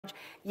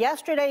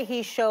Yesterday,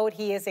 he showed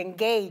he is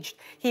engaged.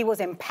 He was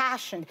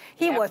impassioned.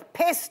 He was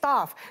pissed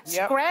off.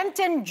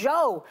 Scranton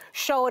Joe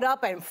showed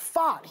up and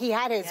fought. He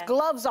had his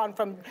gloves on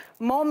from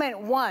moment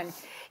one.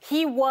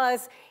 He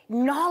was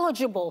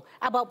knowledgeable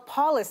about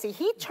policy.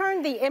 He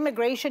turned the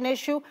immigration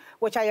issue,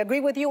 which I agree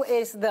with you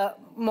is the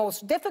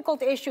most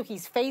difficult issue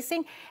he's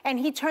facing, and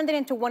he turned it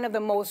into one of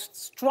the most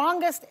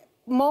strongest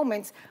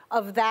moments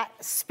of that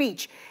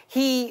speech.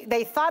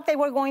 They thought they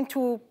were going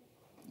to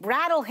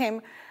rattle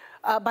him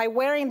by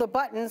wearing the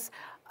buttons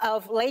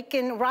of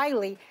Laken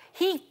Riley.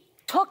 He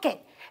took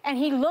it and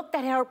he looked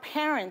at her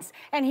parents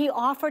and he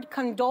offered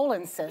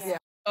condolences.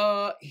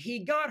 He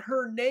got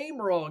her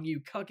name wrong, you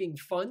cucking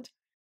funt.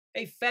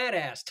 Hey, fat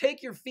ass,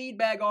 take your feed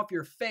bag off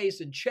your face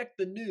and check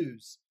the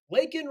news.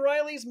 Laken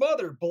Riley's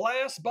mother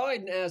blasts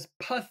Biden as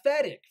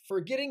pathetic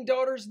for getting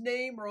daughter's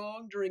name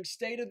wrong during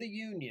State of the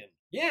Union.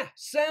 Yeah,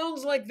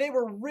 sounds like they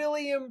were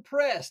really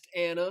impressed,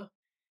 Anna.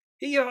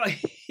 He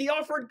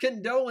offered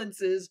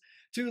condolences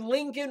to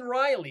Lincoln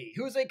Riley,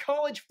 who's a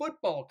college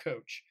football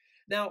coach.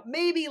 Now,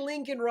 maybe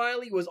Lincoln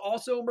Riley was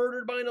also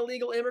murdered by an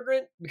illegal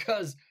immigrant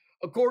because,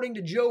 according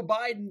to Joe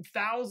Biden,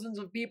 thousands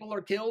of people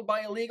are killed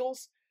by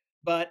illegals.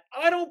 But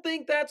I don't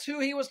think that's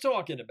who he was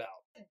talking about.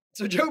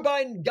 So Joe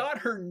Biden got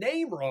her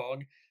name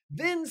wrong,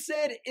 then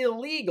said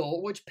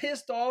illegal, which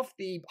pissed off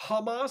the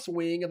Hamas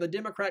wing of the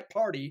Democrat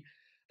Party.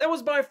 That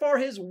was by far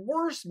his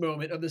worst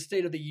moment of the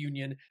State of the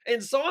Union,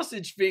 and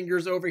Sausage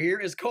Fingers over here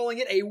is calling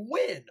it a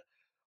win.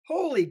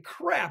 Holy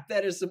crap,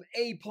 that is some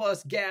A+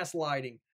 gaslighting.